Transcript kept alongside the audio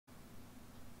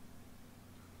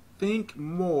Think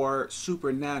more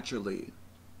supernaturally.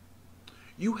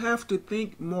 You have to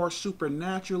think more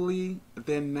supernaturally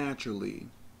than naturally.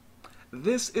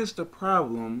 This is the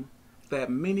problem that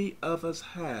many of us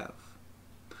have.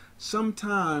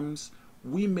 Sometimes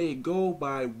we may go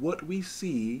by what we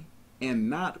see and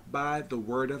not by the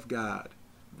Word of God,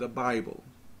 the Bible.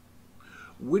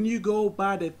 When you go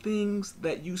by the things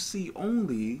that you see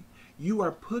only, you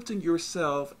are putting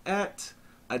yourself at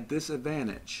a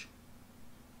disadvantage.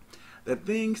 The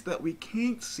things that we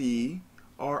can't see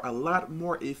are a lot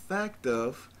more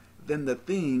effective than the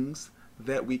things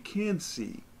that we can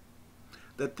see.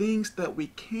 The things that we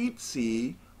can't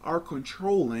see are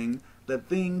controlling the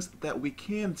things that we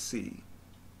can see.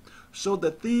 So the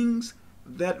things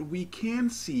that we can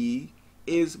see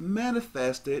is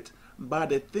manifested by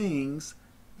the things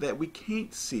that we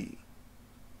can't see.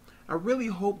 I really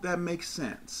hope that makes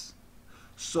sense.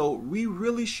 So we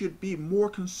really should be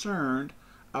more concerned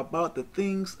about the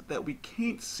things that we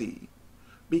can't see,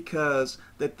 because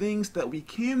the things that we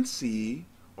can see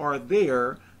are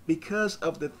there because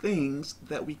of the things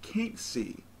that we can't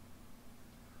see.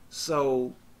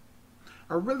 So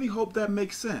I really hope that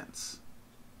makes sense.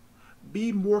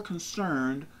 Be more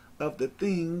concerned of the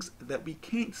things that we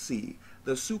can't see,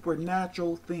 the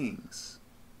supernatural things.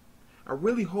 I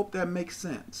really hope that makes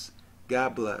sense.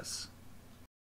 God bless.